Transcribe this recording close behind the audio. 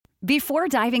Before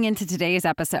diving into today's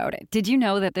episode, did you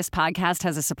know that this podcast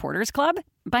has a supporters club?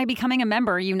 By becoming a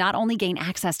member, you not only gain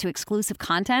access to exclusive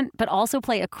content, but also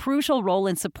play a crucial role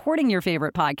in supporting your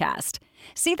favorite podcast.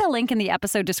 See the link in the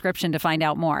episode description to find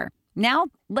out more. Now,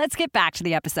 let's get back to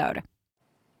the episode.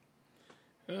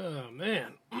 Oh,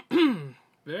 man.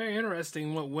 Very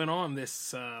interesting what went on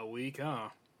this week, huh?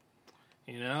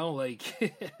 You know,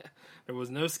 like, there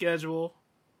was no schedule,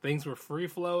 things were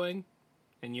free-flowing,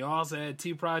 and you also had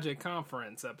 2 Project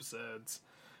Conference episodes.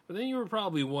 But then you were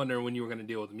probably wondering when you were going to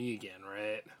deal with me again,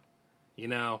 right? You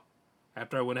know,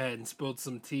 after I went ahead and spilled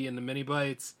some tea in the mini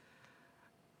bites.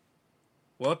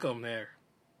 Welcome there.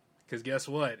 Because guess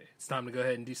what? It's time to go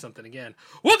ahead and do something again.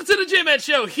 Welcome to the J-Man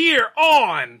Show here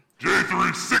on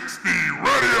J360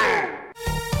 Radio!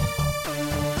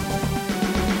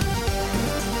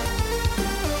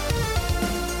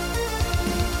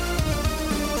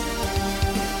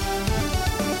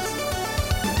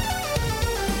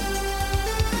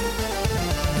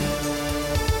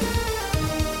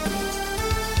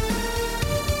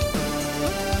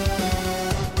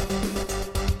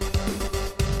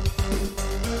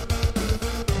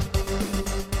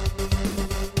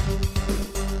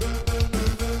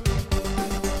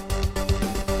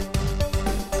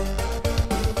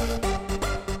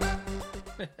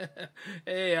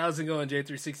 Hey, how's it going,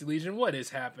 J360 Legion? What is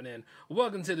happening?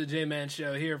 Welcome to the J-Man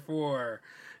Show here for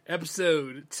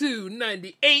episode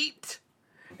 298.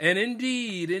 And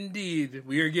indeed,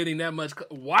 we are getting that much...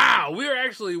 Wow, we are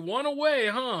actually 1 away,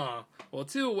 huh? Well,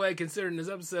 2 away considering this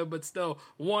episode, but still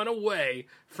 1 away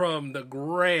from the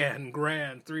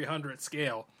grand 300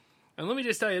 scale. And let me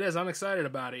just tell you this, I'm excited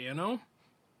about it, you know?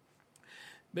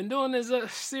 Been doing this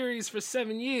series for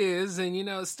 7 years, and, you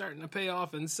know, it's starting to pay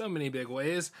off in so many big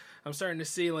ways. I'm starting to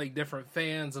see, like, different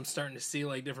fans. I'm starting to see,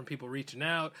 like, different people reaching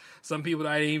out. Some people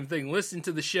that I didn't even think listened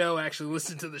to the show actually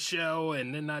listen to the show,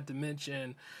 and then not to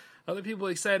mention other people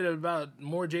excited about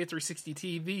more J360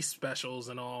 TV specials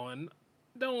and all. And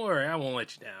don't worry, I won't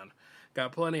let you down.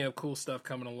 Got plenty of cool stuff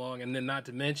coming along, and then not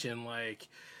to mention, like,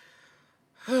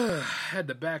 had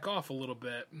to back off a little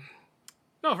bit.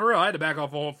 No, for real, I had to back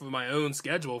off of my own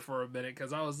schedule for a minute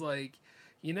because I was like,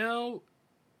 you know,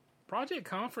 Project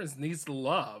Conference needs the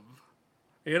love.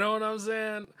 You know what I'm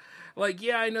saying? Like,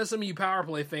 yeah, I know some of you Power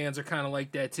Play fans are kind of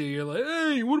like that too. You're like,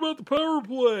 hey, what about the Power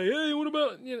Play? Hey, what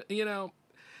about, you know,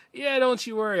 yeah, don't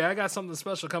you worry. I got something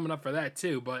special coming up for that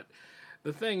too. But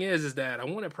the thing is that I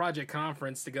wanted Project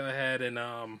Conference to go ahead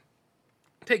and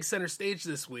take center stage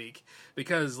this week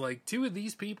because, like, 2 of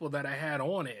these people that I had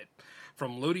on it,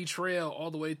 from Lodi Trail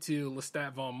all the way to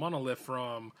Lestat Von Monolith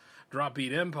from Drop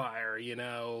Beat Empire, you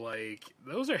know, like,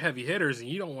 those are heavy hitters and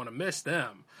you don't want to miss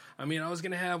them. I mean, I was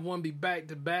going to have one be back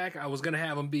to back. I was going to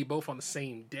have them be both on the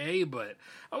same day, but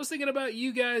I was thinking about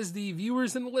you guys, the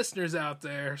viewers and the listeners out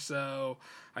there, so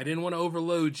I didn't want to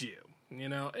overload you, you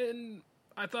know, and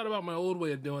I thought about my old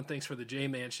way of doing things for the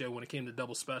J-Man Show when it came to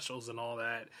double specials and all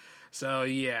that. So,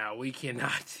 yeah, we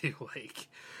cannot do, like,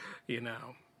 you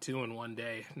know, 2 in 1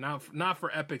 day. Not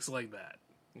for epics like that.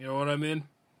 You know what I mean?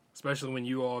 Especially when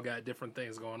you all got different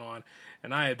things going on,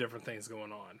 and I have different things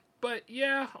going on. But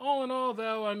yeah, all in all,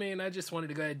 though, I mean, I just wanted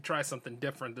to go ahead and try something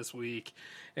different this week,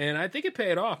 and I think it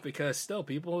paid off because still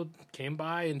people came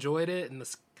by, enjoyed it, and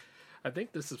I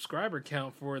think the subscriber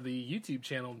count for the YouTube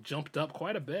channel jumped up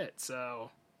quite a bit. So,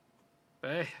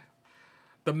 hey,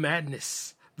 the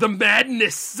madness.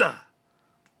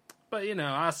 But, you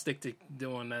know, I'll stick to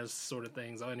doing those sort of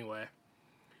things anyway.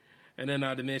 And then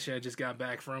not to mention, I just got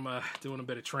back from doing a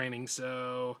bit of training.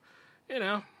 So, you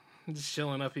know, I'm just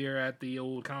chilling up here at the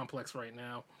old complex right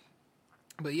now.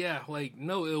 But yeah, like,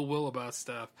 no ill will about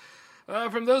stuff.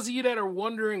 From those of you that are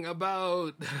wondering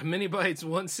about Mini Bites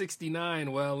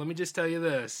 169, well, let me just tell you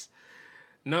this.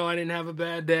 No, I didn't have a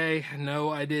bad day. No,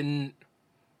 I didn't,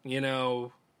 you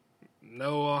know,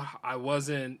 no, I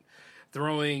wasn't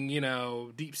throwing, you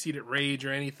know, deep-seated rage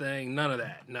or anything. None of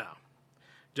that. No.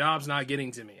 Job's not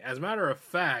getting to me. As a matter of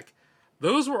fact,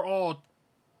 those were all...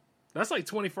 That's like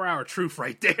 24-hour truth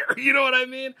right there. You know what I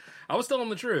mean? I was telling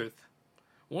the truth.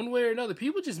 One way or another,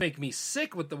 people just make me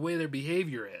sick with the way their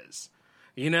behavior is.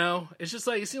 You know? It's just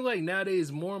like, it seems like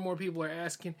nowadays more and more people are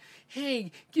asking,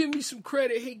 hey, give me some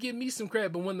credit. Hey, give me some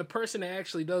credit. But when the person that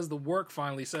actually does the work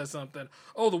finally says something,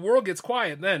 oh, the world gets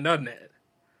quiet then, doesn't it?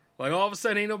 Like, all of a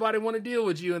sudden, ain't nobody want to deal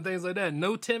with you and things like that.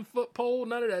 No 10-foot pole,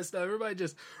 none of that stuff. Everybody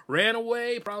just ran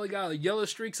away, probably got yellow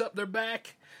streaks up their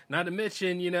back. Not to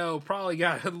mention, you know, probably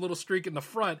got a little streak in the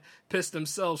front, pissed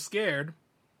themselves scared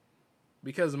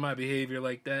because of my behavior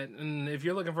like that. And if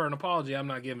you're looking for an apology, I'm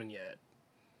not giving yet.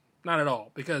 Not at all,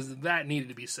 because that needed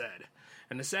to be said.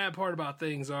 And the sad part about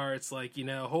things are, it's like,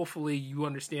 hopefully you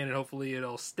understand it. Hopefully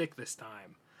it'll stick this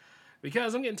time.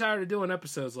 Because I'm getting tired of doing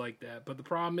episodes like that. But the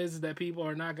problem is that people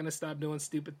are not going to stop doing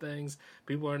stupid things.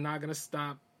 People are not going to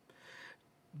stop,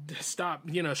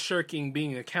 shirking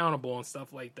being accountable and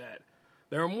stuff like that.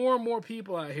 There are more and more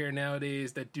people out here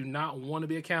nowadays that do not want to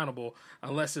be accountable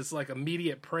unless it's like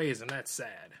immediate praise, and that's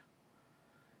sad.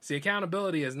 See,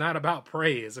 accountability is not about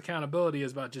praise. Accountability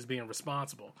is about just being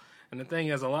responsible. And the thing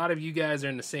is, a lot of you guys are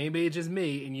in the same age as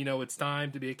me, and it's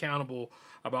time to be accountable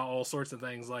about all sorts of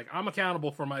things. Like, I'm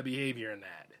accountable for my behavior in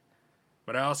that.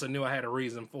 But I also knew I had a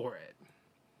reason for it.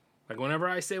 Like, whenever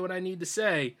I say what I need to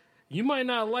say, you might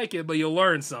not like it, but you'll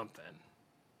learn something.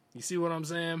 You see what I'm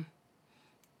saying?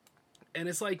 And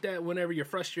it's like that whenever you're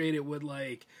frustrated with,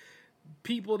 like,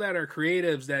 people that are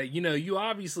creatives that, you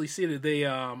obviously see that they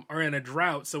are in a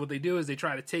drought. So what they do is they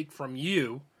try to take from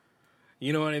you.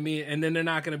 You know what I mean? And then they're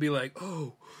not going to be like,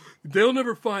 oh, they'll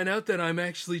never find out that I'm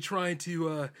actually trying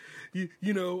to,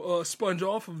 sponge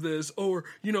off of this. Or,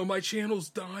 my channel's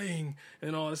dying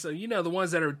and all that stuff. The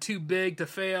ones that are too big to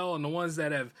fail and the ones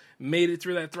that have made it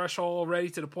through that threshold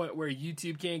already to the point where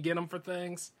YouTube can't get them for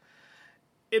things.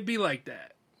 It'd be like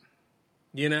that.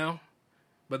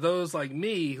 But those like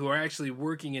me who are actually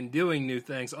working and doing new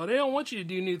things, they don't want you to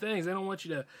do new things. They don't want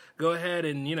you to go ahead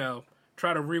and,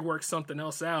 try to rework something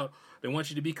else out. They want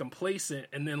you to be complacent.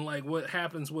 And then, like, what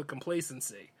happens with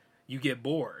complacency? You get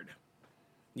bored.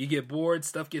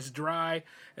 Stuff gets dry,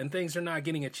 and things are not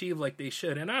getting achieved like they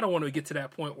should. And I don't want to get to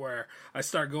that point where I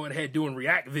start going ahead doing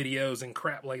react videos and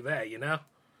crap like that,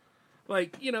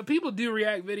 Like, people do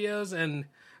react videos, and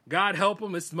God help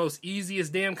them, it's the most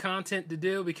easiest damn content to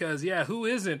do because, who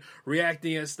isn't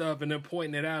reacting at stuff and then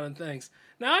pointing it out and things?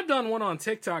 Now, I've done one on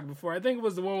TikTok before. I think it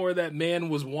was the one where that man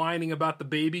was whining about the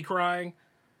baby crying,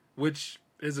 which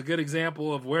is a good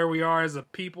example of where we are as a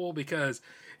people because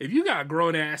if you got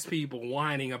grown-ass people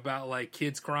whining about, like,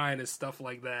 kids crying and stuff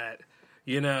like that,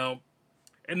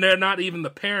 and they're not even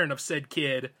the parent of said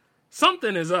kid,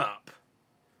 something is up,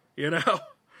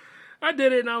 I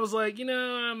did it and I was like,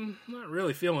 I'm not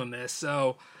really feeling this.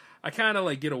 So I kind of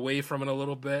like get away from it a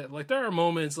little bit. Like there are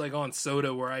moments like on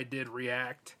Soda where I did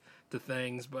react to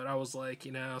things, but I was like,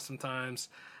 sometimes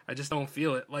I just don't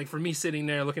feel it. Like for me sitting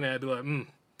there looking at it, be like,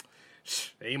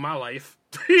 ain't my life.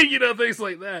 Things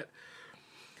like that.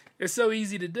 It's so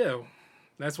easy to do.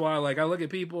 That's why like I look at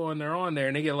people and they're on there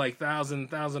and they get like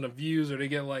thousand of views or they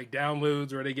get like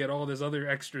downloads or they get all this other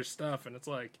extra stuff. And it's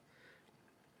like,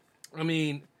 I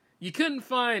mean, you couldn't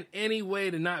find any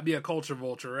way to not be a culture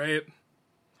vulture, right?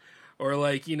 Or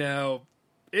like,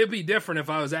 it'd be different if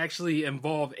I was actually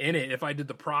involved in it. If I did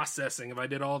the processing, if I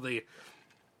did all the,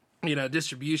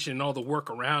 distribution and all the work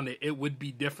around it, it would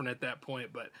be different at that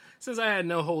point. But since I had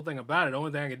no whole thing about it, the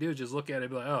only thing I could do is just look at it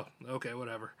and be like, oh, okay,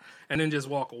 whatever. And then just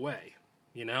walk away,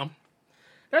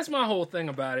 That's my whole thing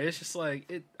about it. It's just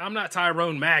like, I'm not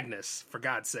Tyrone Magnus, for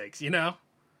God's sakes,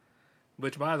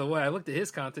 Which, by the way, I looked at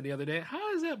his content the other day.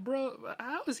 How is that, bro?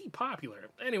 How is he popular?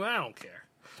 Anyway, I don't care.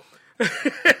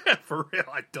 For real,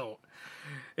 I don't.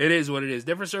 It is what it is.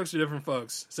 Different strokes for different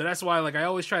folks. So that's why, like, I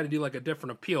always try to do, like, a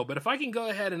different appeal. But if I can go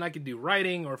ahead and I can do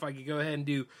writing, or if I could go ahead and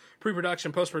do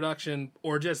pre-production, post-production,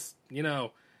 or just,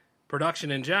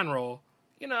 production in general,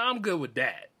 I'm good with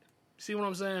that. See what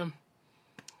I'm saying?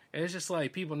 And it's just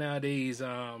like people nowadays,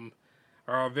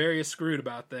 are very screwed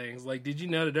about things. Like, did you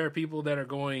know that there are people that are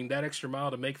going that extra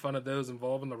mile to make fun of those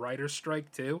involved in the writer's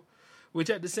strike too? Which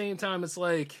at the same time, it's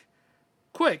like,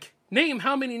 quick, name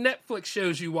how many Netflix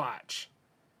shows you watch.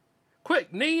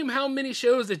 Quick, name how many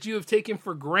shows that you have taken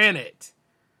for granted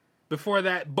before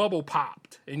that bubble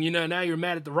popped. And now you're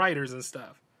mad at the writers and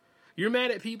stuff. You're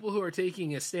mad at people who are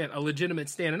taking a legitimate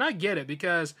stand. And I get it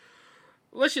because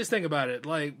let's just think about it.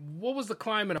 Like, what was the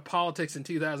climate of politics in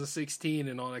 2016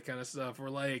 and all that kind of stuff? Or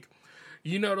like,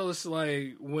 notice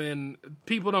like when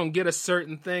people don't get a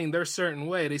certain thing their certain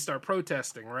way, they start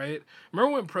protesting, right?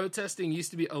 Remember when protesting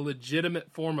used to be a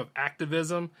legitimate form of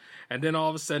activism, and then all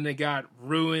of a sudden it got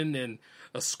ruined and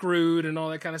screwed and all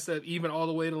that kind of stuff, even all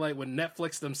the way to like when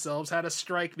Netflix themselves had a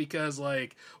strike because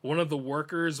like one of the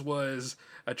workers was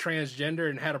a transgender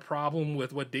and had a problem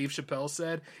with what Dave Chappelle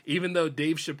said, even though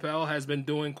Dave Chappelle has been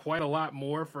doing quite a lot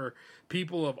more for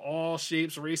people of all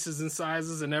shapes, races, and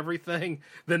sizes and everything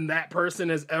than that person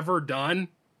has ever done.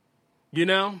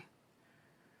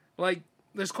 Like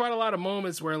there's quite a lot of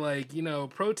moments where like,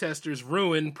 protesters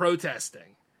ruin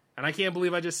protesting. And I can't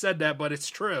believe I just said that, but it's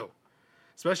true.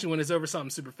 Especially when it's over something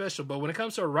superficial. But when it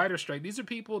comes to a writer's strike, these are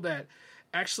people that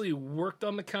actually worked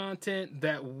on the content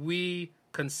that we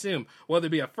consume. Whether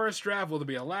it be a first draft, whether it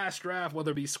be a last draft,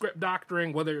 whether it be script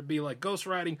doctoring, whether it be like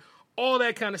ghostwriting, all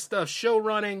that kind of stuff. Show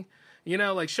running, you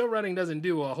know, like show running doesn't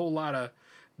do a whole lot of,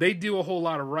 they do a whole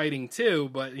lot of writing too,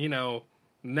 but you know,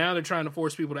 now they're trying to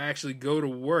force people to actually go to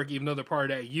work, even though they're part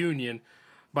of that union,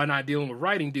 by not dealing with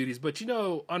writing duties. But you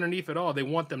know, underneath it all, they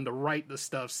want them to write the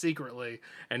stuff secretly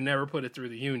and never put it through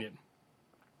the union.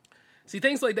 See,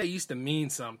 things like that used to mean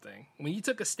something. When you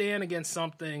took a stand against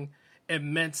something, it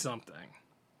meant something.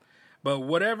 But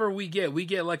whatever we get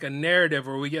like a narrative,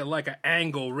 or we get like an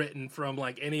angle written from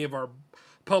like any of our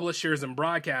publishers and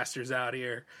broadcasters out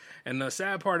here. And the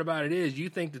sad part about it is, you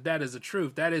think that that is the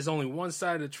truth. That is only one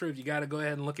side of the truth. You got to go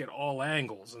ahead and look at all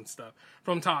angles and stuff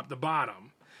from top to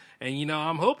bottom. And, you know,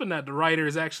 I'm hoping that the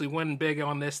writers actually win big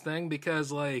on this thing,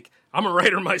 because, like, I'm a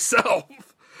writer myself.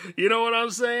 You know what I'm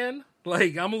saying?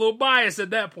 Like, I'm a little biased at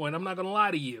that point. I'm not going to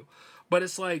lie to you. But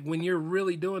it's like, when you're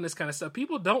really doing this kind of stuff,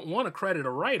 people don't want to credit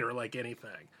a writer like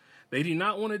anything. They do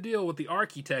not want to deal with the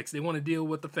architects. They want to deal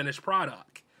with the finished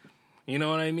product. You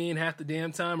know what I mean? Half the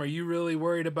damn time, are you really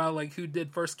worried about, like, who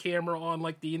did first camera on,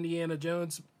 like, the Indiana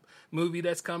Jones movie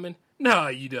that's coming? No,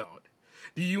 you don't.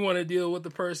 Do you want to deal with the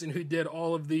person who did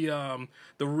all of the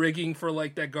rigging for,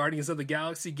 like, that Guardians of the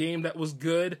Galaxy game that was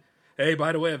good? Hey,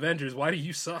 by the way, Avengers, why do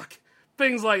you suck?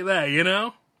 Things like that, you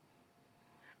know?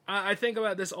 I think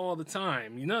about this all the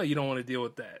time. You know, you don't want to deal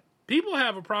with that. People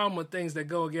have a problem with things that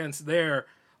go against their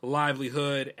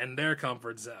livelihood and their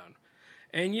comfort zone.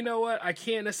 And you know what? I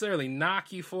can't necessarily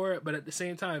knock you for it, but at the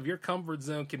same time, your comfort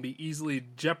zone can be easily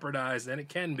jeopardized, and it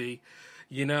can be.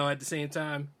 You know, at the same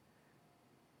time,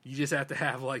 you just have to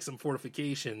have, like, some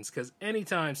fortifications, because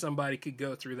anytime somebody could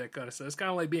go through that kind of stuff, it's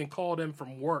kind of like being called in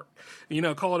from work. You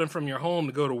know, called in from your home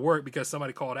to go to work because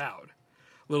somebody called out.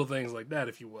 Little things like that,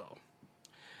 if you will.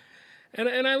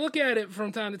 And I look at it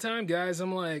from time to time, guys.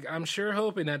 I'm like, I'm sure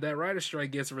hoping that that writer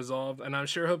strike gets resolved, and I'm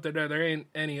sure hope that there ain't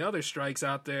any other strikes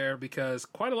out there, because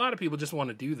quite a lot of people just want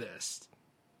to do this.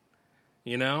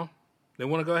 You know? They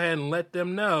want to go ahead and let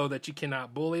them know that you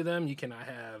cannot bully them, you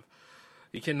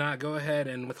cannot go ahead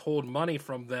and withhold money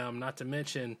from them, not to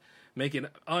mention make it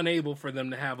unable for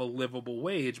them to have a livable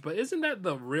wage. But isn't that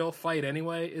the real fight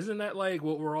anyway? Isn't that like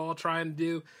what we're all trying to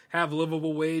do? Have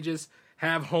livable wages,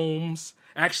 have homes,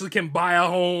 actually can buy a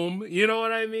home, you know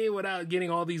what I mean? Without getting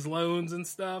all these loans and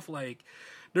stuff. Like,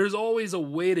 there's always a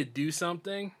way to do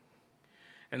something.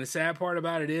 And the sad part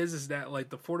about it is that, like,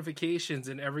 the fortifications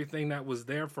and everything that was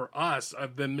there for us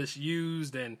have been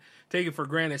misused and taken for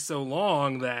granted so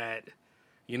long that,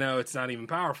 you know, it's not even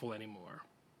powerful anymore.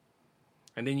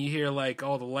 And then you hear, like,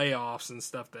 all the layoffs and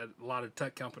stuff that a lot of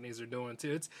tech companies are doing,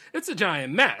 too. It's a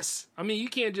giant mess. I mean, you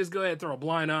can't just go ahead and throw a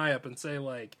blind eye up and say,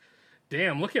 like,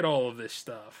 damn, look at all of this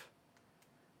stuff.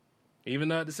 Even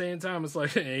though at the same time, it's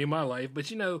like, it ain't my life.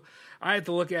 But, you know, I have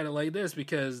to look at it like this,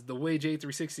 because the way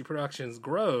J360 Productions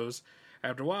grows,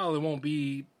 after a while, it won't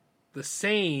be the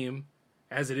same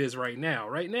as it is right now.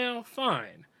 Right now,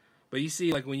 fine. But you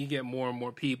see, like, when you get more and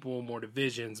more people, more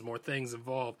divisions, more things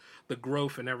involved, the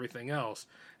growth and everything else,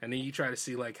 and then you try to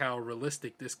see, like, how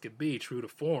realistic this could be, true to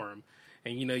form.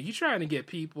 And, you know, you trying to get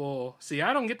people... See,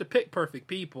 I don't get to pick perfect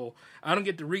people. I don't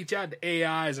get to reach out to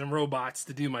AIs and robots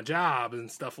to do my job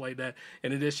and stuff like that,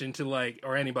 in addition to, like,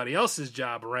 or anybody else's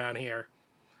job around here.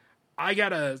 I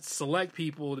gotta select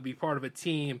people to be part of a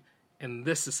team in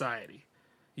this society.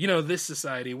 You know, this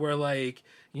society where, like,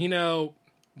 you know,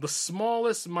 the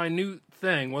smallest minute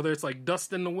thing, whether it's like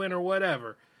dust in the wind or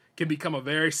whatever, can become a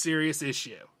very serious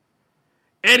issue.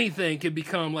 Anything can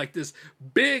become like this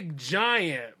big,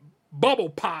 giant bubble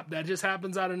pop that just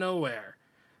happens out of nowhere,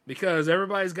 because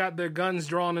everybody's got their guns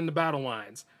drawn in the battle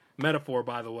lines. Metaphor,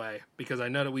 by the way, because I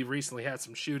know that we've recently had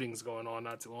some shootings going on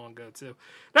not too long ago too.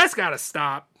 That's got to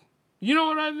stop. You know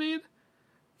what I mean?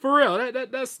 For real,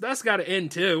 that's got to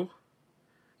end too.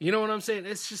 You know what I'm saying?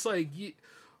 It's just like,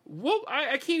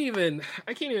 I can't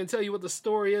even tell you what the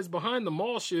story is behind the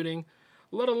mall shooting,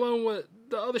 let alone what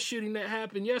the other shooting that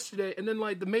happened yesterday, and then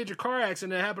like the major car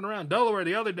accident that happened around Delaware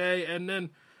the other day, and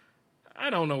then I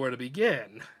don't know where to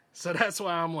begin. So that's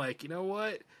why I'm like, you know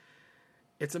what?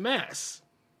 It's a mess.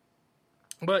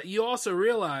 But you also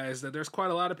realize that there's quite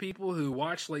a lot of people who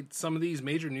watch like some of these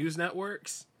major news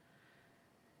networks.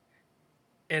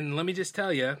 And let me just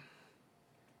tell you,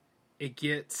 it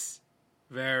gets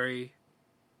very,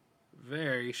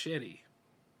 very shitty.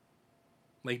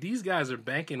 Like, these guys are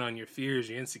banking on your fears,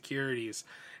 your insecurities.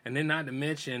 And then not to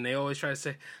mention, they always try to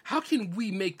say, how can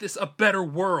we make this a better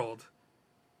world?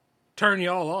 Turn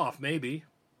y'all off, maybe.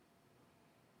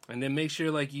 And then make sure,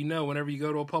 like, you know, whenever you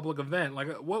go to a public event, like,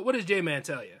 what does J-Man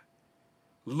tell you?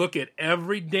 Look at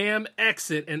every damn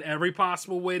exit and every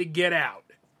possible way to get out.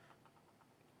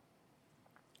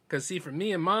 Because, see, for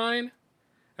me and mine,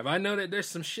 if I know that there's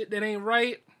some shit that ain't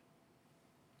right,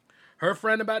 her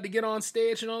friend about to get on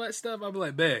stage and all that stuff, I'll be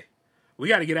like, babe, we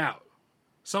got to get out.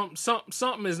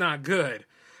 Something is not good.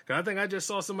 Cause I think I just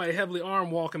saw somebody heavily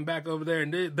armed walking back over there,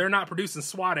 and they're not producing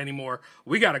SWAT anymore.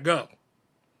 We got to go.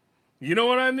 You know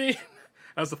what I mean?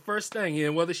 That's the first thing.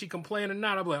 And whether she complained or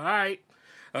not, I'll be like, all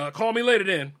right, call me later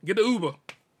then. Get the Uber.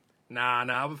 Nah,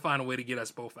 I would find a way to get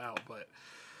us both out. But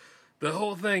the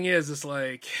whole thing is, it's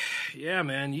like, yeah,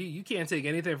 man, you can't take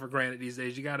anything for granted these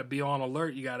days. You got to be on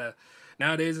alert. You got to,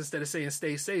 nowadays, instead of saying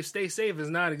stay safe is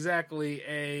not exactly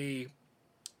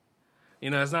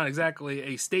it's not exactly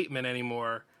a statement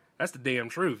anymore. That's the damn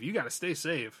truth. You got to stay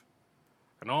safe.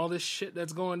 And all this shit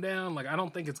that's going down, like, I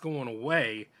don't think it's going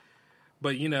away.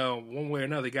 But, one way or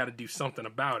another, you got to do something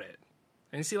about it.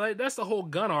 And you see, like, that's the whole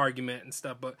gun argument and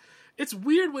stuff. But it's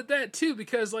weird with that, too,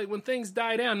 because, like, when things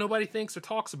die down, nobody thinks or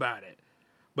talks about it.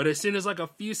 But as soon as, like, a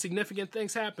few significant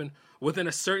things happen, within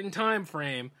a certain time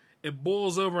frame, it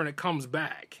boils over and it comes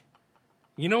back.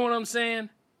 You know what I'm saying?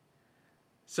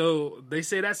 So they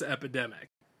say that's an epidemic.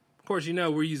 Of course,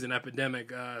 we're using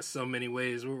epidemic so many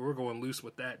ways. We're going loose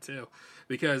with that, too.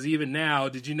 Because even now,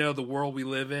 did you know the world we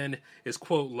live in is,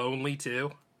 quote, lonely,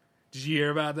 too? Did you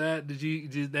hear about that?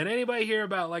 Did anybody hear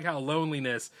about, like, how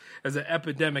loneliness is an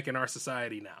epidemic in our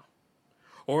society now?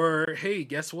 Or, hey,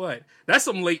 guess what? That's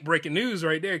some late-breaking news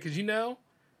right there, because,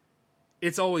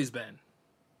 it's always been.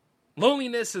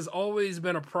 Loneliness has always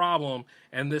been a problem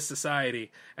in this society,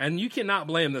 and you cannot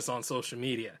blame this on social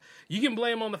media. You can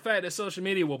blame on the fact that social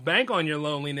media will bank on your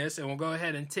loneliness and will go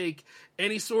ahead and take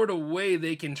any sort of way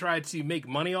they can try to make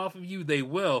money off of you. They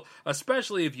will,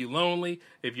 especially if you're lonely,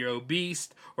 if you're obese,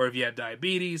 or if you have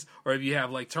diabetes, or if you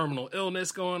have like terminal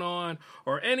illness going on,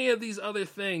 or any of these other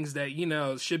things that,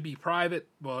 should be private.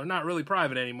 Well, they're not really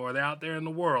private anymore. They're out there in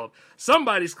the world.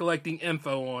 Somebody's collecting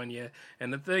info on you.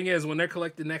 And the thing is, when they're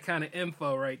collecting that kind of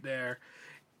info right there,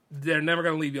 they're never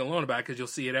going to leave you alone about it because you'll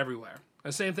see it everywhere.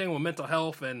 The same thing with mental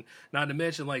health, and not to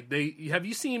mention, like, have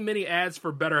you seen many ads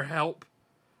for BetterHelp?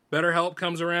 BetterHelp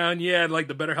comes around, like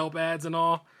the BetterHelp ads and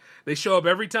all. They show up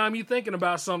every time you're thinking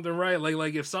about something, right?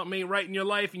 Like if something ain't right in your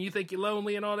life and you think you're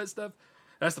lonely and all that stuff,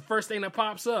 that's the first thing that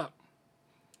pops up.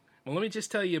 Well, let me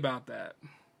just tell you about that.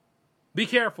 Be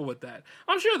careful with that.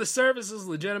 I'm sure the service is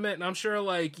legitimate, and I'm sure,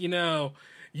 like, you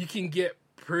can get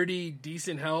pretty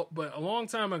decent help, but a long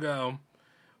time ago,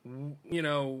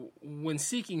 when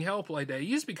seeking help like that, it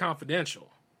used to be confidential.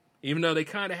 Even though they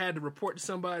kind of had to report to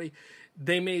somebody,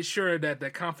 they made sure that the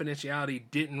confidentiality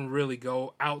didn't really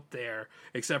go out there,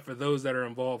 except for those that are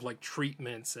involved, like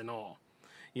treatments and all.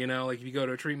 Like if you go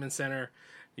to a treatment center,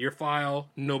 your file,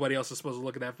 nobody else is supposed to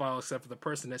look at that file except for the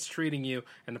person that's treating you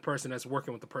and the person that's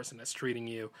working with the person that's treating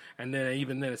you. And then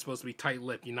even then, it's supposed to be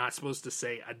tight-lipped. You're not supposed to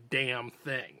say a damn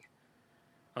thing.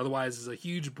 Otherwise, it's a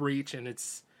huge breach, and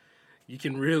you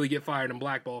can really get fired and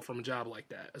blackballed from a job like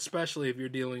that, especially if you're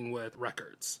dealing with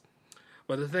records.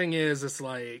 But the thing is, it's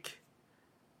like,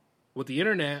 with the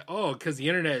internet, because the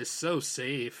internet is so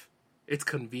safe, it's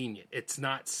convenient. It's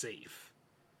not safe.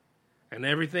 And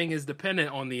everything is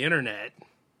dependent on the internet.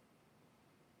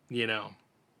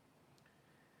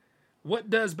 What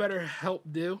does BetterHelp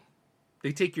do?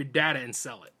 They take your data and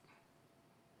sell it.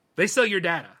 They sell your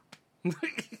data.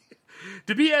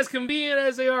 To be as convenient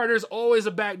as they are, there's always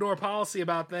a backdoor policy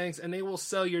about things, and they will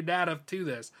sell your data to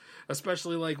this,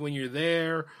 especially like when you're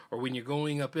there or when you're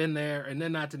going up in there, and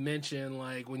then not to mention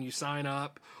like when you sign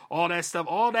up, all that stuff,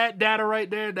 all that data right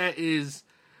there that is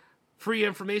free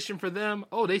information for them.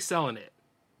 Oh, they selling it.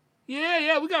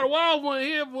 Yeah, we got a wild one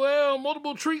here. Well,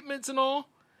 multiple treatments and all.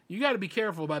 You got to be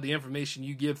careful about the information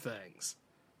you give things.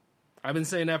 I've been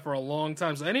saying that for a long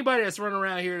time. So anybody that's running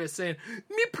around here that's saying,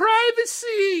 me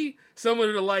privacy,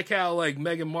 similar to like how like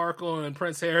Meghan Markle and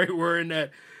Prince Harry were in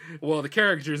that, well, the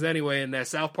characters anyway, in that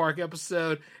South Park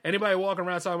episode. Anybody walking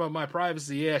around talking about my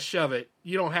privacy, yeah, shove it.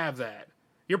 You don't have that.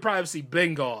 Your privacy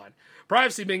been gone.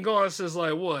 Privacy been gone since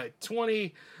like what,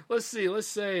 20, let's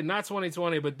say not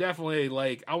 2020, but definitely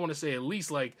like, I want to say at least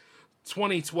like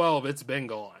 2012, it's been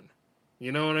gone.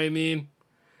 You know what I mean?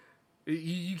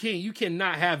 You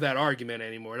cannot have that argument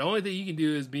anymore. The only thing you can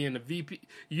do is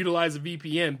utilize a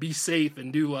VPN, be safe,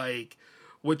 and do like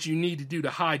what you need to do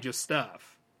to hide your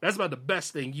stuff. That's about the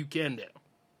best thing you can do.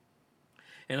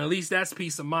 And at least that's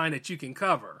peace of mind that you can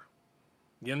cover.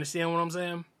 You understand what I'm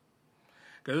saying?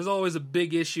 Because there's always a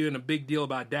big issue and a big deal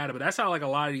about data, but that's how like a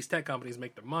lot of these tech companies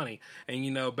make their money. And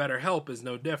BetterHelp is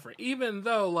no different. Even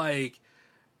though like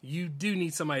you do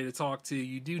need somebody to talk to,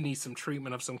 you do need some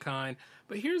treatment of some kind.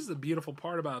 But here's the beautiful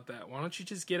part about that. Why don't you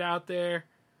just get out there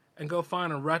and go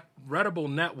find a reputable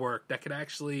network that could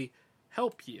actually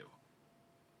help you?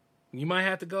 you might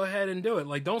have to go ahead and do it.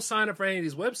 Like, don't sign up for any of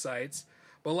these websites,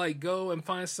 but like go and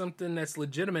find something that's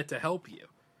legitimate to help you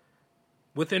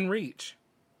within reach.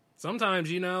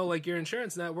 Sometimes, like your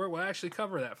insurance network will actually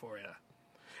cover that for you.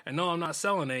 And no, I'm not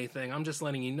selling anything. I'm just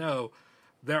letting you know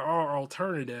there are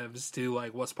alternatives to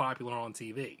like what's popular on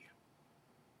TV.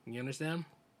 You understand?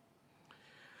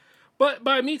 But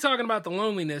by me talking about the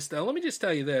loneliness, though, let me just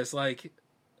tell you this. Like,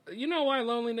 you know why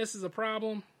loneliness is a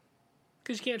problem?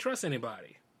 Because you can't trust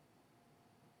anybody.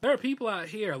 There are people out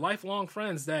here, lifelong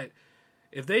friends, that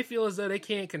if they feel as though they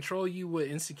can't control you with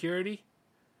insecurity,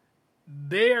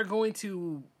 they are going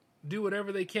to do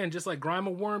whatever they can, just like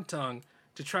Grima Wormtongue,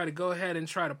 to try to go ahead and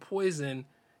try to poison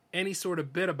any sort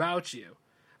of bit about you,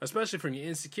 especially from your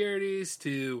insecurities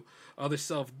to other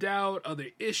self-doubt, other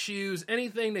issues,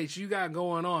 anything that you got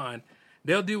going on.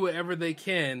 They'll do whatever they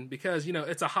can because,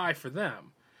 it's a high for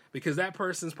them. Because that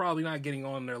person's probably not getting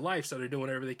on in their life, so they're doing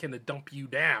whatever they can to dump you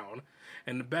down.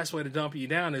 And the best way to dump you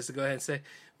down is to go ahead and say,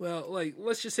 well, like,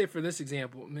 let's just say for this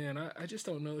example, man, I just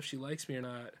don't know if she likes me or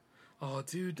not. Oh,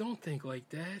 dude, don't think like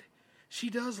that. She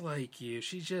does like you.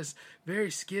 She's just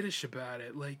very skittish about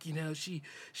it. Like, she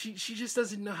just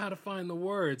doesn't know how to find the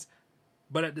words.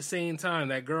 But at the same time,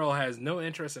 that girl has no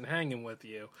interest in hanging with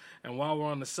you. And while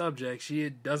we're on the subject, she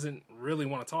doesn't really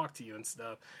want to talk to you and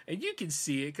stuff. And you can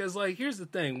see it because, like, here's the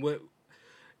thing.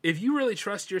 If you really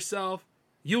trust yourself,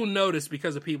 you'll notice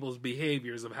because of people's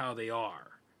behaviors of how they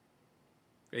are.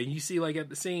 And you see, like, at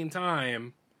the same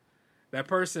time, that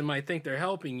person might think they're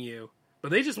helping you, but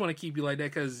they just want to keep you like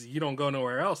that because you don't go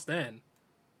nowhere else then.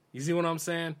 You see what I'm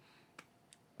saying?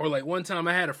 Or like one time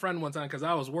I had a friend one time because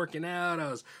I was working out.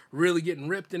 I was really getting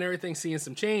ripped and everything, seeing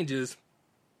some changes.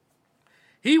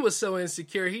 He was so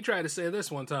insecure. He tried to say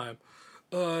this one time.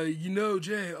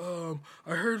 Jay, I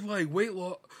heard like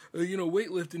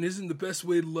weightlifting isn't the best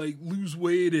way to like lose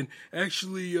weight and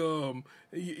actually,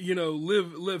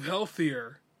 live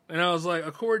healthier. And I was like,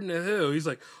 according to who? He's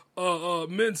like,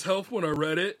 Men's Health when I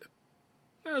read it.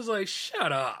 I was like,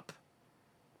 shut up.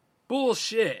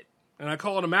 Bullshit. And I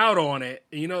called him out on it.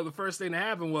 And the first thing that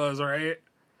happened was, all right,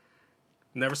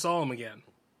 never saw him again.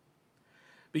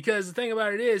 Because the thing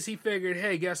about it is, he figured,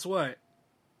 hey, guess what?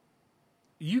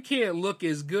 You can't look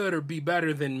as good or be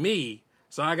better than me.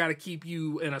 So I got to keep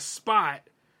you in a spot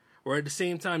where at the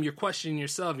same time you're questioning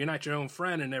yourself. You're not your own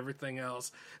friend and everything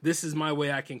else. This is my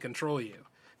way I can control you.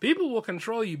 People will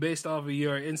control you based off of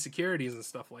your insecurities and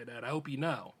stuff like that. I hope you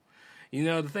know.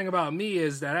 The thing about me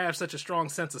is that I have such a strong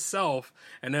sense of self,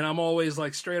 and then I'm always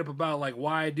like straight up about like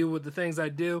why I do with the things I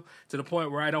do to the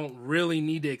point where I don't really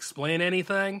need to explain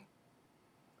anything.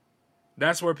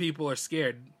 That's where people are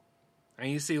scared.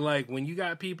 And you see, like, when you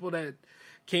got people that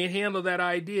can't handle that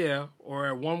idea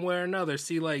or one way or another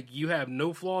see like you have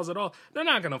no flaws at all, they're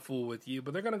not going to fool with you,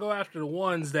 but they're going to go after the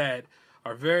ones that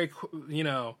are very,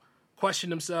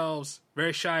 question themselves,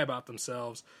 very shy about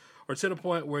themselves, or to the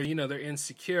point where, they're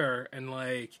insecure and,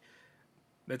 like,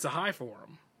 it's a high for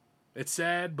them. It's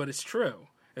sad, but it's true.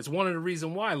 It's one of the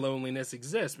reasons why loneliness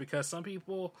exists, because some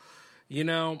people, they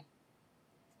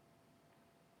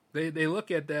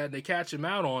look at that, they catch them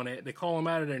out on it, they call them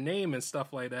out of their name and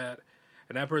stuff like that,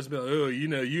 and that person be like, oh,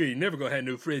 you ain't never gonna have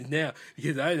no friends now,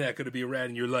 because I'm not gonna be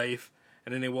around in your life,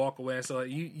 and then they walk away. So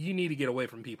you need to get away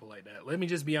from people like that. Let me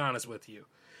just be honest with you.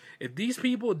 If these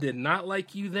people did not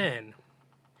like you then,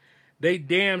 they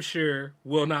damn sure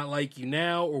will not like you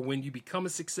now, or when you become a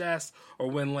success,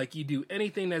 or when like you do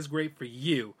anything that's great for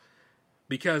you.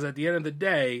 Because at the end of the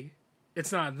day,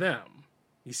 it's not them.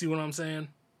 You see what I'm saying?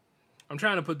 I'm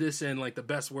trying to put this in like the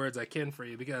best words I can for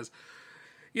you, because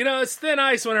it's thin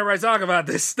ice whenever I talk about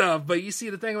this stuff. But you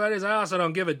see, the thing about it is I also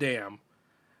don't give a damn.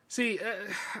 See,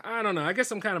 I don't know. I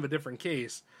guess I'm kind of a different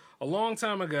case. A long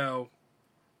time ago,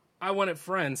 I wanted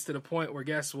friends to the point where,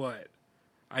 guess what?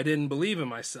 I didn't believe in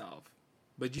myself.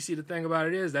 But you see, the thing about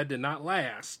it is that did not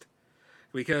last.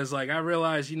 Because, like, I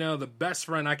realized, the best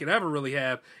friend I could ever really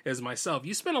have is myself.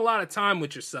 You spend a lot of time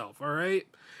with yourself, all right?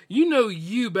 You know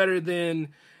you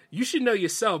should know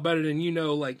yourself better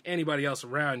than like, anybody else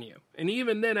around you. And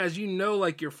even then, as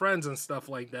like, your friends and stuff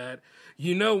like that,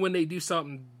 when they do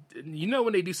something,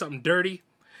 when they do something dirty,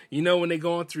 when they're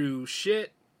going through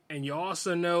shit, and you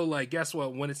also know, like, guess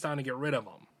what, when it's time to get rid of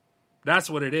them. That's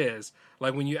what it is.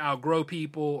 Like, when you outgrow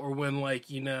people, or when, like,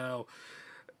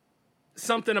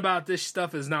 something about this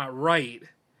stuff is not right,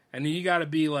 and then you got to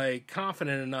be, like,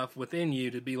 confident enough within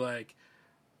you to be like,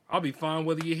 I'll be fine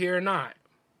whether you're here or not.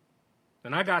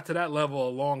 And I got to that level a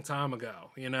long time ago,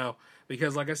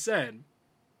 because, like I said,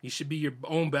 you should be your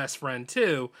own best friend,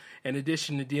 too, in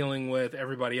addition to dealing with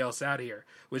everybody else out here.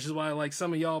 Which is why, like,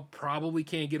 some of y'all probably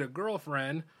can't get a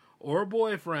girlfriend, or a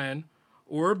boyfriend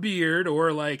or a beard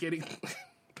or like any...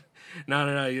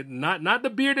 No, not the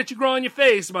beard that you grow on your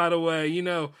face, by the way. You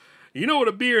know what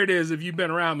a beard is if you've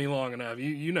been around me long enough.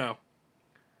 You know.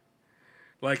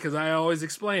 Like, because I always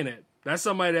explain it. That's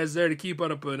somebody that's there to keep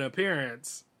up an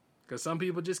appearance. Because some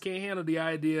people just can't handle the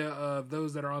idea of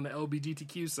those that are on the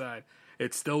LGBTQ side.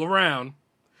 It's still around.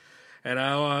 And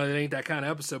it ain't that kind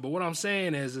of episode. But what I'm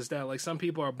saying is that, like, some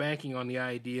people are banking on the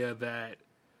idea that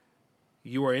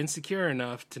you are insecure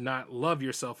enough to not love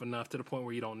yourself enough to the point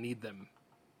where you don't need them.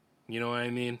 You know what I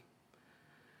mean?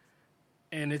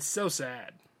 And it's so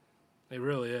sad. It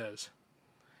really is.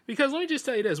 Because let me just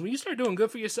tell you this. When you start doing good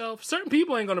for yourself, certain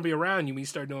people ain't going to be around you when you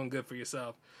start doing good for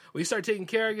yourself. When you start taking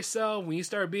care of yourself, when you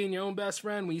start being your own best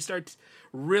friend, when you start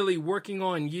really working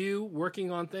on you,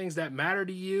 working on things that matter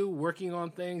to you, working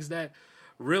on things that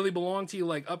really belong to you,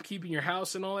 like upkeeping your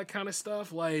house and all that kind of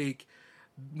stuff, like,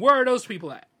 where are those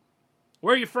people at?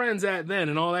 Where are your friends at then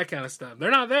and all that kind of stuff? They're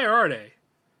not there, are they?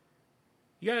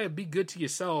 You gotta be good to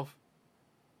yourself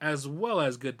as well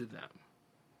as good to them.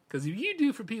 Because if you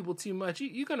do for people too much,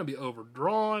 you're gonna be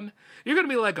overdrawn. You're gonna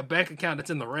be like a bank account that's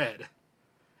in the red.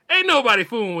 Ain't nobody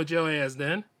fooling with your ass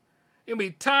then. You'll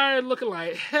be tired, looking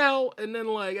like hell, and then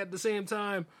like at the same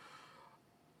time,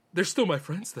 they're still my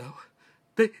friends though.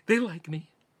 They like me.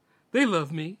 They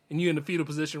love me. And you in the fetal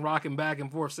position rocking back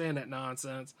and forth saying that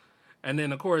nonsense. And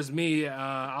then, of course, me,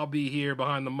 I'll be here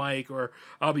behind the mic, or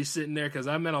I'll be sitting there, because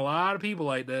I've met a lot of people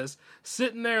like this,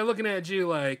 sitting there looking at you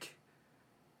like,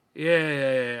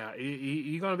 yeah.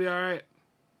 You going to be all right?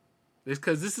 It's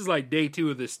because this is like day 2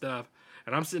 of this stuff,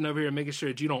 and I'm sitting over here making sure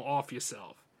that you don't off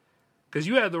yourself. Because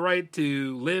you have the right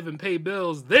to live and pay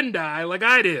bills, then die like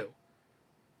I do.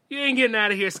 You ain't getting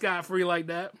out of here scot-free like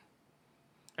that.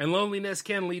 And loneliness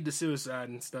can lead to suicide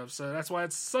and stuff, so that's why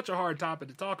it's such a hard topic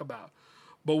to talk about.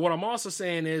 But what I'm also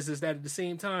saying is that at the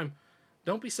same time,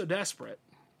 don't be so desperate.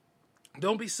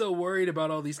 Don't be so worried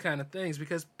about all these kind of things,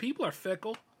 because people are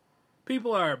fickle.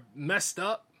 People are messed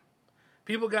up.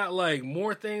 People got like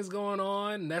more things going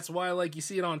on. And that's why like you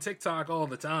see it on TikTok all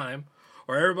the time.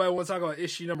 Or everybody wants to talk about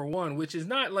issue number 1, which is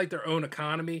not like their own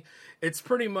economy. It's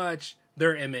pretty much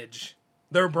their image,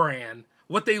 their brand,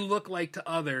 what they look like to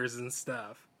others and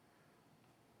stuff.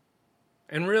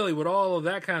 And really with all of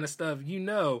that kind of stuff, you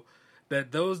know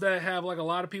that those that have like a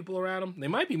lot of people around them, they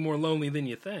might be more lonely than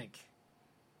you think.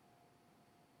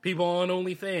 People on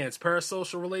OnlyFans,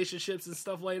 parasocial relationships and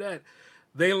stuff like that,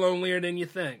 they lonelier than you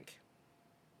think.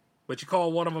 But you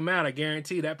call one of them out, I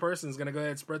guarantee that person's going to go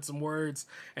ahead and spread some words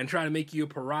and try to make you a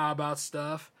pariah about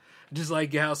stuff. Just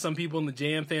like how some people in the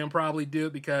Jam Fam probably do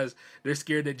it because they're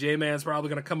scared that J-Man's probably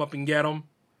going to come up and get them.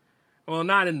 Well,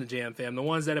 not in the Jam Fam, the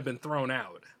ones that have been thrown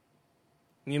out.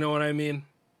 You know what I mean?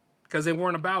 Because they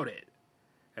weren't about it.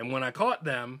 And when I caught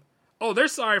them, they're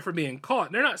sorry for being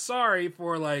caught. They're not sorry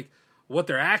for, like, what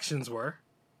their actions were.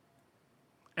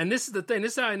 And this is the thing.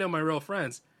 This is how I know my real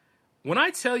friends. When I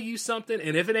tell you something,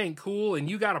 and if it ain't cool, and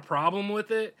you got a problem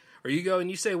with it, or you go and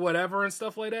you say whatever and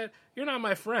stuff like that, you're not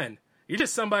my friend. You're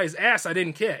just somebody's ass I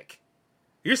didn't kick.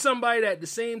 You're somebody that at the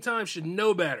same time should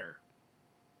know better.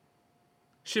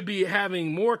 Should be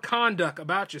having more conduct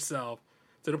about yourself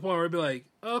to the point where it'd be like,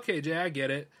 okay, Jay, I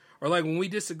get it. Or like when we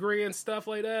disagree and stuff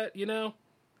like that, you know,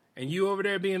 and you over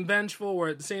there being vengeful, or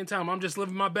at the same time, I'm just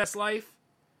living my best life,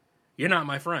 you're not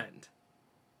my friend.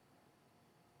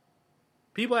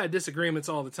 People have disagreements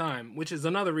all the time, which is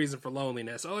another reason for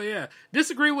loneliness. Oh yeah,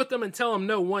 disagree with them and tell them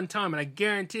no one time, and I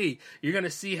guarantee you're going to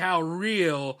see how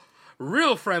real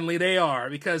friendly they are,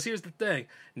 because here's the thing,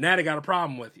 now they got a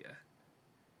problem with you.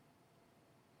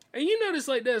 And you notice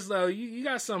like this, though, you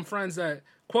got some friends that,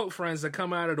 quote friends, that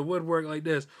come out of the woodwork like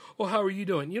this. Well, how are you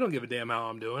doing? You don't give a damn how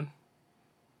I'm doing.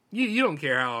 You don't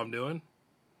care how I'm doing.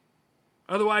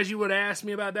 Otherwise, you would have asked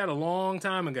me about that a long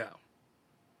time ago.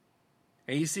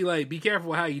 And you see, like, be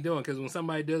careful how you doing, because when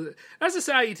somebody does it, that's a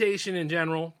salutation in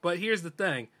general, but here's the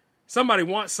thing. Somebody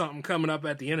wants something coming up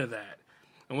at the end of that.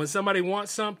 And when somebody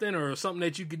wants something, or something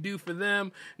that you could do for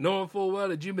them, knowing full well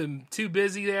that you've been too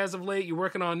busy as of late, you're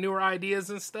working on newer ideas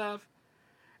and stuff,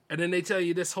 and then they tell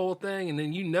you this whole thing, and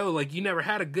then you know, like, you never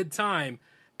had a good time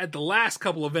at the last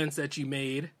couple events that you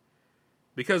made,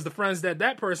 because the friends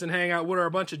that person hang out with are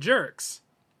a bunch of jerks.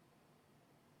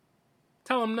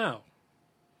 Tell them no.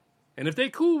 And if they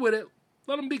cool with it,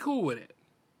 let them be cool with it.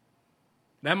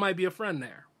 That might be a friend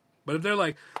there. But if they're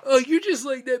like, oh, you're just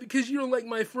like that because you don't like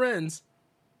my friends,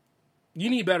 you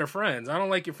need better friends. I don't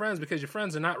like your friends because your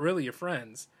friends are not really your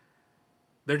friends.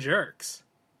 They're jerks.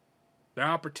 They're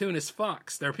opportunist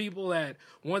fucks. They're people that,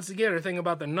 once again, are thinking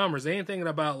about their numbers. They ain't thinking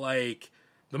about, like,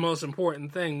 the most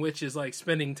important thing, which is like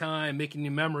spending time, making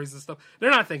new memories and stuff. They're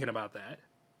not thinking about that.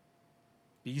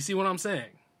 Do you see what I'm saying?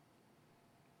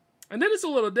 And then it's a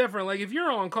little different. Like if you're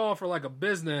on call for like a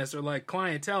business or like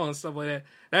clientele and stuff like that,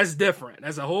 that's different.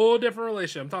 That's a whole different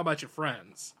relationship. I'm talking about your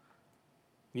friends.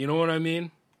 You know what I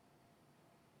mean?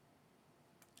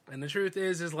 And the truth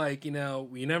is like, you know,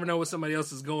 you never know what somebody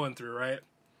else is going through, right?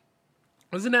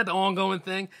 Isn't that the ongoing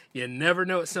thing? You never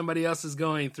know what somebody else is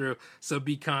going through. So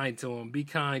be kind to them. Be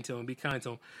kind to them. Be kind to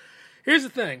them. Here's the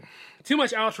thing. Too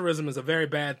much altruism is a very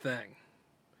bad thing.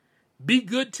 Be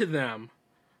good to them.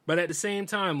 But at the same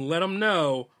time, let them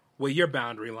know what your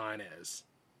boundary line is.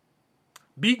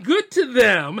 Be good to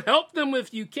them. Help them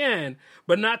if you can.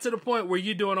 But not to the point where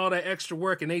you're doing all that extra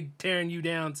work and they tearing you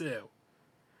down too.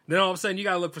 Then all of a sudden you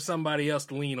got to look for somebody else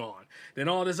to lean on. Then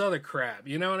all this other crap.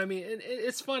 You know what I mean?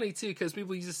 It's funny too because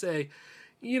people used to say,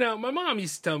 you know, my mom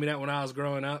used to tell me that when I was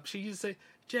growing up. She used to say,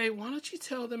 Jay, why don't you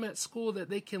tell them at school that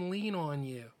they can lean on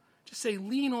you? Just say,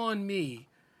 lean on me.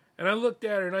 And I looked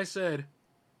at her and I said,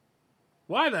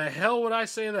 why the hell would I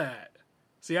say that?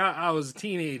 See, I was a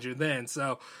teenager then,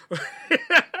 so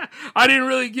I didn't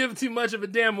really give too much of a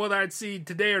damn whether I'd see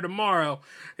today or tomorrow,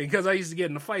 because I used to get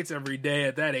into fights every day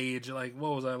at that age. Like,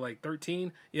 what was I, like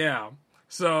 13? Yeah.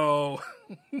 So,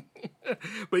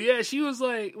 but yeah, she was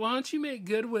like, why don't you make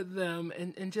good with them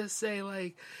and just say,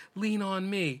 like, lean on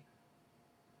me?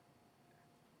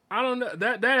 I don't know.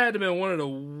 That had to have been one of the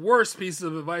worst pieces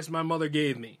of advice my mother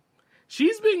gave me.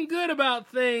 She's been good about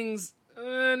things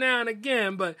now and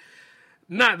again, but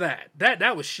not that.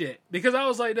 That was shit. Because I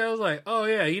was like, oh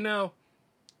yeah, you know,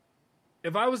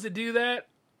 if I was to do that,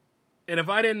 and if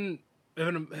I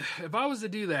was to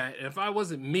do that, and if I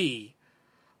wasn't me,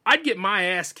 I'd get my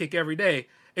ass kicked every day,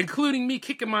 including me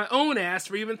kicking my own ass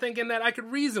for even thinking that I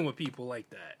could reason with people like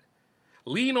that.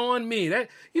 Lean on me. That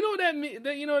you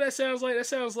know what that sounds like? That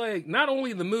sounds like not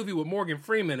only the movie with Morgan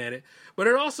Freeman in it, but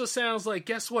it also sounds like,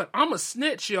 guess what? I'm a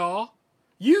snitch, y'all.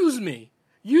 Use me.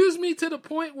 Use me to the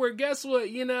point where, guess what,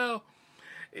 you know,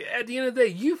 at the end of the day,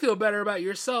 you feel better about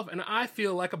yourself, and I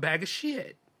feel like a bag of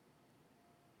shit.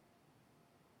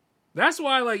 That's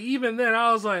why, like, even then,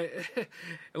 I was like,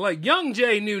 like, Young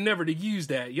Jay knew never to use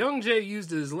that. Young Jay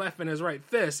used his left and his right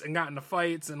fist and got into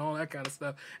fights and all that kind of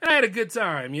stuff. And I had a good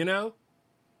time, you know?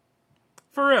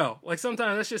 For real. Like,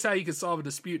 sometimes that's just how you can solve a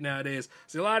dispute nowadays.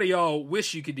 See, a lot of y'all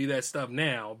wish you could do that stuff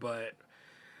now, but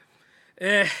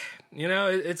you know,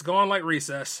 it's gone like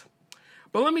recess.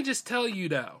 But let me just tell you,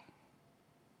 though.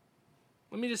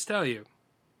 Let me just tell you.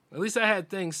 At least I had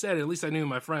things said. At least I knew who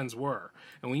my friends were.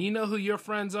 And when you know who your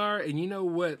friends are, and you know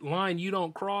what line you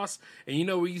don't cross, and you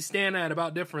know where you stand at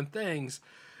about different things,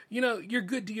 you know, you're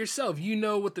good to yourself. You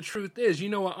know what the truth is. You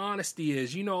know what honesty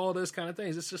is. You know all those kind of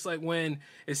things. It's just like when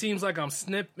it seems like I'm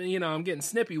getting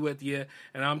snippy with you,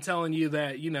 and I'm telling you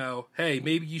that, you know, hey,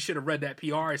 maybe you should have read that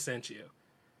PR I sent you.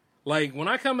 Like, when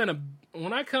I come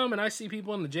and I see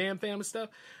people in the Jam Fam and stuff,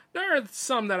 there are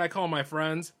some that I call my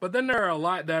friends, but then there are a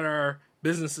lot that are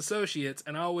business associates,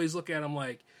 and I always look at them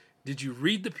like, did you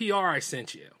read the PR I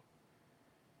sent you?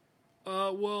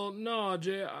 Well, no,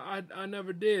 Jay, I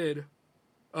never did.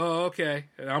 Oh, okay.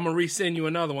 I'm going to resend you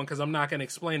another one because I'm not going to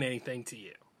explain anything to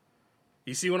you.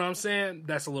 You see what I'm saying?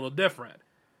 That's a little different.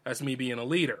 That's me being a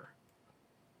leader.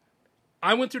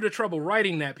 I went through the trouble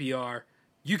writing that PR.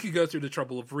 You could go through the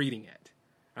trouble of reading it.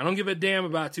 I don't give a damn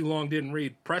about too long didn't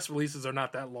read. Press releases are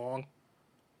not that long.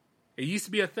 It used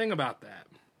to be a thing about that,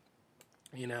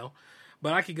 you know.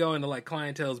 But I could go into like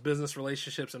clientele's business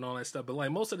relationships and all that stuff. But like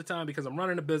most of the time, because I'm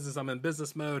running a business, I'm in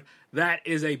business mode. That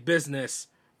is a business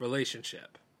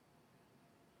relationship.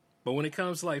 But when it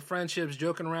comes to like friendships,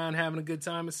 joking around, having a good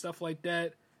time and stuff like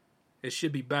that, it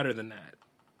should be better than that.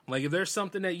 Like if there's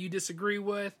something that you disagree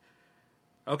with,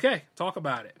 okay, talk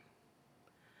about it.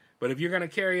 But if you're going to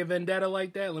carry a vendetta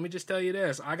like that, let me just tell you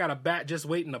this. I got a bat just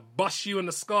waiting to bust you in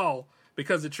the skull,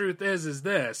 because the truth is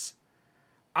this.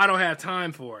 I don't have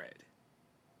time for it.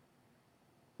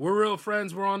 We're real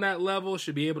friends. We're on that level.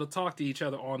 Should be able to talk to each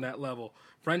other on that level.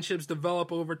 Friendships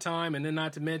develop over time, and then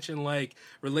not to mention, like,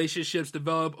 relationships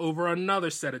develop over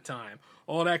another set of time.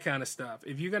 All that kind of stuff.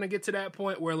 If you're going to get to that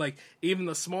point where, like, even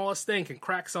the smallest thing can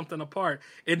crack something apart,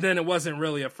 and then it wasn't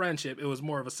really a friendship. It was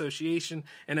more of association.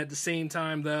 And at the same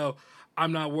time, though,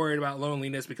 I'm not worried about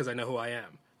loneliness because I know who I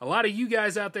am. A lot of you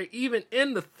guys out there, even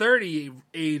in the 30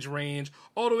 age range,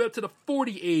 all the way up to the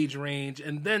 40 age range,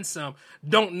 and then some,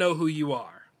 don't know who you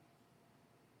are.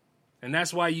 And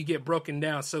that's why you get broken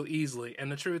down so easily.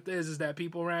 And the truth is that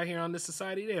people around here on this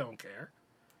society, they don't care.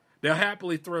 They'll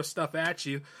happily throw stuff at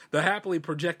you. They'll happily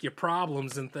project your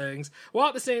problems and things, while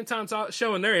at the same time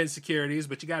showing their insecurities,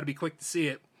 but you got to be quick to see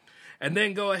it. and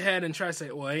then go ahead and try to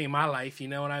say, well, it ain't my life, you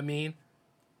know what I mean?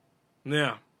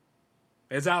 Yeah.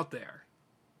 It's out there.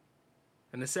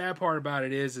 And the sad part about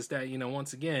it is that, you know,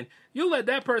 once again, you'll let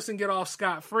that person get off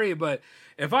scot-free, but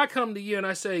if I come to you and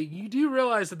I say, you do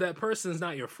realize that that person's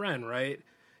not your friend, right?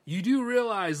 You do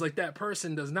realize, like, that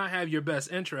person does not have your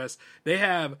best interest. They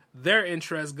have their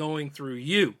interest going through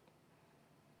you.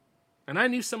 And I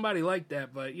knew somebody like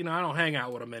that, but, you know, I don't hang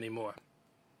out with them anymore.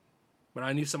 But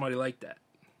I knew somebody like that.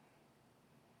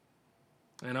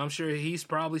 And I'm sure he's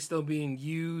probably still being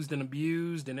used and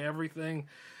abused and everything.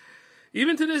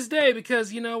 Even to this day,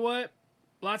 because you know what?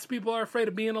 Lots of people are afraid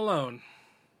of being alone.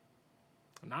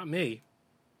 Not me.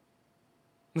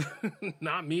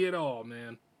 Not me at all,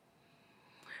 man.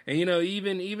 And you know,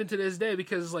 even to this day,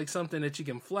 because it's like something that you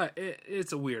can flex,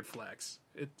 it's a weird flex.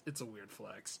 It's a weird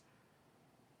flex.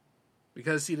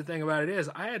 Because see, the thing about it is,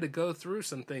 I had to go through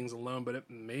some things alone, but it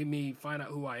made me find out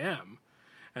who I am.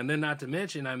 And then not to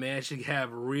mention, I managed to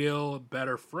have real,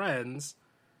 better friends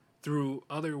through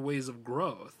other ways of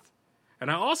growth. And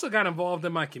I also got involved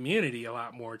in my community a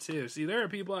lot more, too. See, there are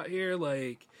people out here,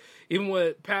 like, even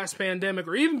with past pandemic,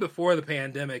 or even before the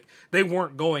pandemic, they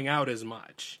weren't going out as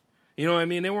much. You know what I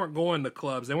mean? They weren't going to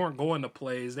clubs. They weren't going to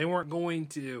plays. They weren't going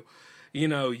to, you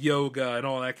know, yoga and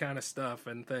all that kind of stuff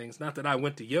and things. Not that I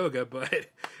went to yoga, but,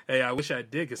 hey, I wish I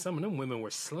did, because some of them women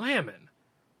were slamming.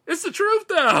 It's the truth,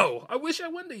 though. I wish I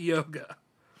went to yoga.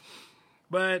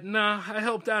 But, nah, I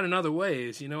helped out in other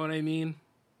ways, you know what I mean?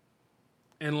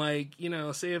 And, like, you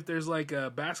know, say if there's, like,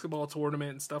 a basketball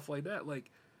tournament and stuff like that,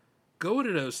 like, go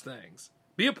to those things.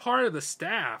 Be a part of the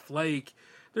staff. Like,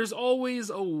 there's always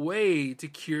a way to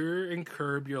cure and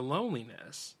curb your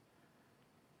loneliness.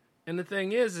 And the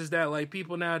thing is that, like,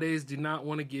 people nowadays do not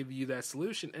want to give you that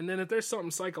solution. And then if there's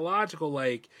something psychological,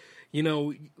 like, you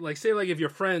know, like, say, like, if your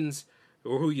friends,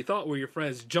 or who you thought were your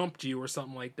friends, jumped you or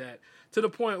something like that, to the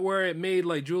point where it made,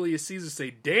 like, Julius Caesar say,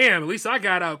 damn, at least I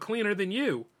got out cleaner than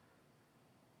you.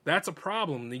 That's a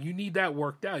problem. You need that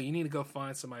worked out. You need to go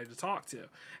find somebody to talk to,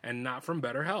 and not from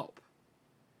BetterHelp.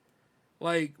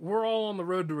 Like, we're all on the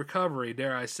road to recovery,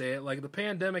 dare I say it. Like, the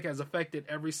pandemic has affected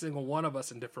every single one of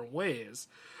us in different ways.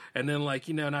 And then, like,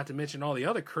 you know, not to mention all the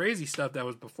other crazy stuff that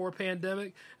was before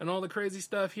pandemic, and all the crazy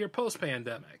stuff here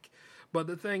post-pandemic. But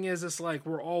the thing is, it's like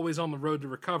we're always on the road to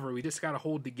recovery. We just got to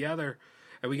hold together,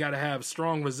 and we got to have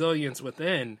strong resilience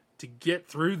within to get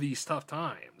through these tough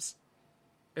times.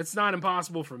 It's not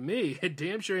impossible for me. It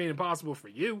damn sure ain't impossible for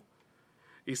you.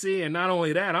 You see, and not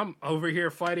only that, I'm over here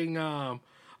fighting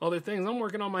other things. I'm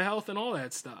working on my health and all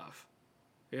that stuff.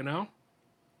 You know?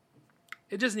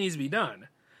 It just needs to be done.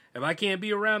 If I can't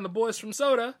be around the boys from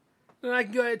Soda, then I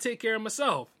can go ahead and take care of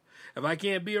myself. If I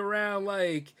can't be around,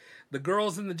 like, the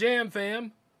girls in the Jam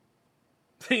Fam,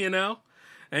 you know?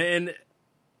 And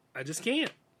I just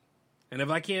can't. And if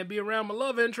I can't be around my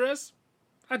love interest,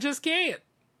 I just can't.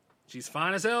 She's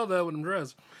fine as hell, though, with them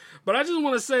dresses. But I just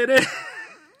want to say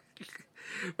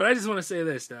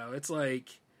this. Though. It's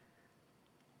like,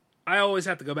 I always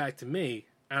have to go back to me.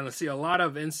 And I see a lot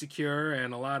of insecure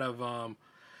and a lot of,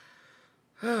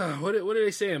 what do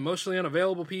they say? Emotionally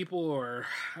unavailable people, or,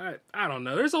 I don't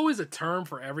know. There's always a term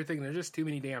for everything. There's just too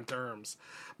many damn terms.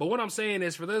 But what I'm saying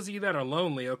is, for those of you that are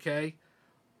lonely, okay,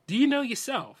 do you know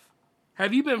yourself?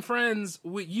 Have you been friends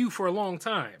with you for a long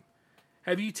time?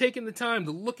 Have you taken the time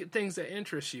to look at things that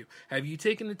interest you? Have you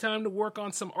taken the time to work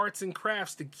on some arts and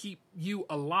crafts to keep you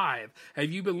alive?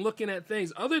 Have you been looking at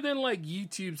things other than like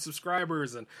YouTube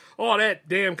subscribers and all that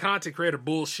damn content creator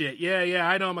bullshit? Yeah,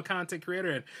 I know I'm a content creator,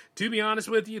 and to be honest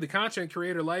with you, the content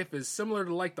creator life is similar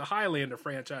to like the Highlander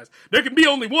franchise. There can be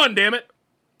only one, damn it.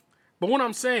 But what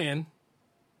I'm saying,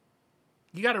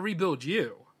 you got to rebuild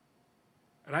you.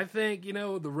 And I think, you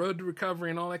know, the road to recovery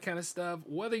and all that kind of stuff,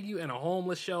 whether you in a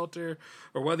homeless shelter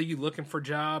or whether you looking for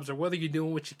jobs or whether you're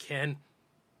doing what you can,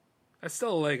 that's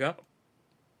still a leg up.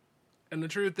 And the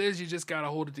truth is, you just got to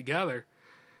hold it together,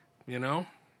 you know?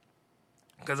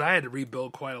 Because I had to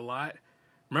rebuild quite a lot.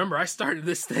 Remember, I started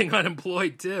this thing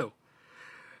unemployed too.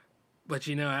 But,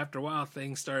 you know, after a while,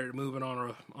 things started moving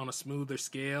on a smoother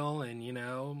scale and, you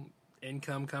know,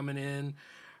 income coming in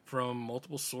from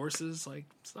multiple sources. Like,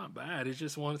 it's not bad. It's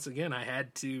just, once again, I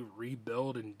had to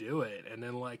rebuild and do it. And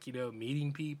then, like, you know,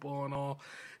 meeting people and all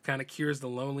kind of cures the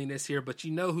loneliness here. But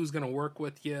you know who's going to work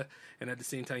with you, and at the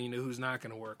same time, you know who's not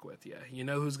going to work with you. You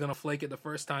know who's going to flake it the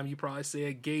first time you probably say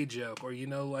a gay joke, or you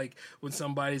know, like, when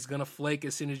somebody's going to flake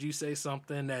as soon as you say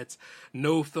something that's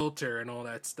no filter and all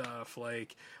that stuff.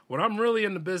 Like, when I'm really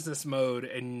in the business mode,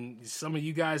 and some of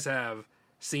you guys have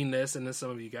seen this, and then some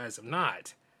of you guys have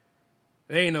not,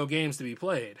 there ain't no games to be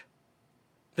played.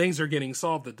 Things are getting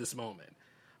solved at this moment.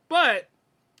 But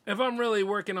If I'm really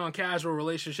working on casual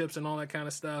relationships and all that kind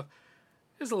of stuff,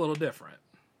 it's a little different.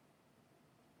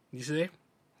 You see?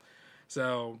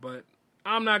 So, but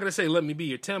I'm not going to say let me be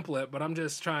your template, but I'm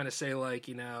just trying to say, like,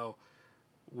 you know,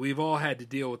 we've all had to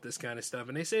deal with this kind of stuff.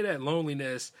 And they say that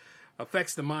loneliness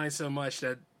affects the mind so much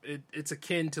that it's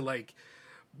akin to, like,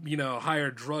 you know,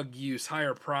 higher drug use,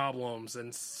 higher problems,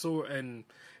 and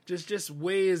just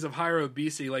ways of higher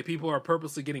obesity. Like, people are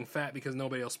purposely getting fat because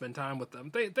nobody will spend time with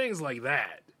them. Things like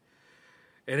that.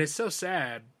 And it's so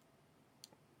sad.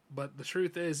 But the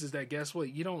truth is that, guess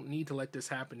what? You don't need to let this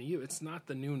happen to you. It's not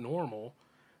the new normal.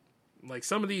 Like,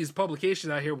 some of these publications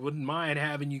out here wouldn't mind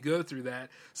having you go through that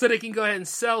so they can go ahead and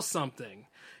sell something,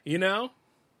 you know?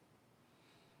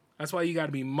 That's why you got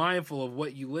to be mindful of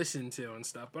what you listen to and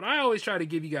stuff. But I always try to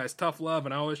give you guys tough love,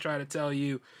 and I always try to tell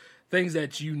you things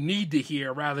that you need to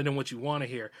hear rather than what you want to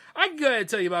hear. I can go ahead and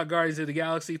tell you about Guardians of the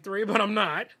Galaxy 3, but I'm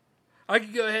not. I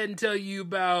could go ahead and tell you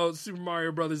about Super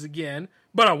Mario Brothers again,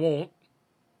 but I won't.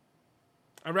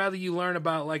 I'd rather you learn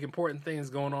about, like, important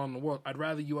things going on in the world. I'd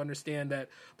rather you understand that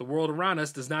the world around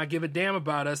us does not give a damn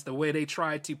about us the way they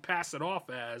try to pass it off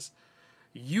as.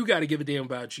 You got to give a damn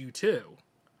about you, too.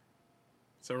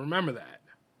 So remember that.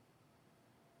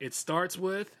 It starts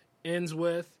with, ends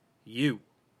with you.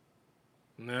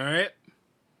 All right?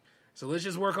 So let's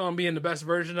just work on being the best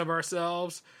version of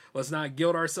ourselves. Let's not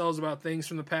guilt ourselves about things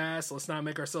from the past. Let's not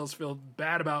make ourselves feel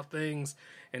bad about things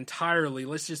entirely.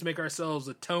 Let's just make ourselves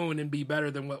atone and be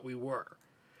better than what we were.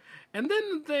 And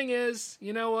then the thing is,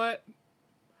 you know what?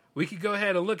 We could go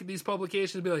ahead and look at these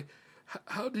publications and be like,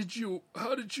 how did you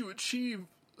achieve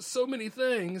so many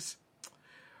things?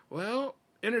 Well,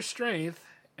 inner strength,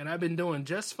 and I've been doing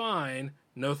just fine,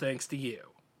 no thanks to you.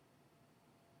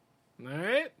 All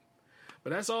right?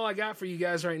 But that's all I got for you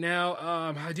guys right now.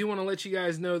 I do want to let you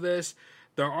guys know this.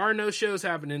 There are no shows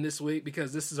happening this week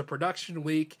because this is a production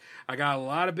week. I got a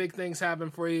lot of big things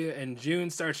happening for you, and June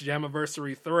starts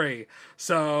Jamiversary 3.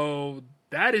 So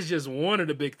that is just one of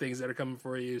the big things that are coming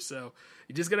for you. So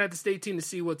you're just going to have to stay tuned to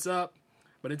see what's up.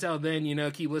 But until then, you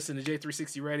know, keep listening to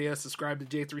J360 Radio, subscribe to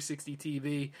J360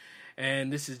 TV,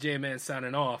 and this is J-Man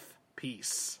signing off.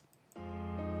 Peace.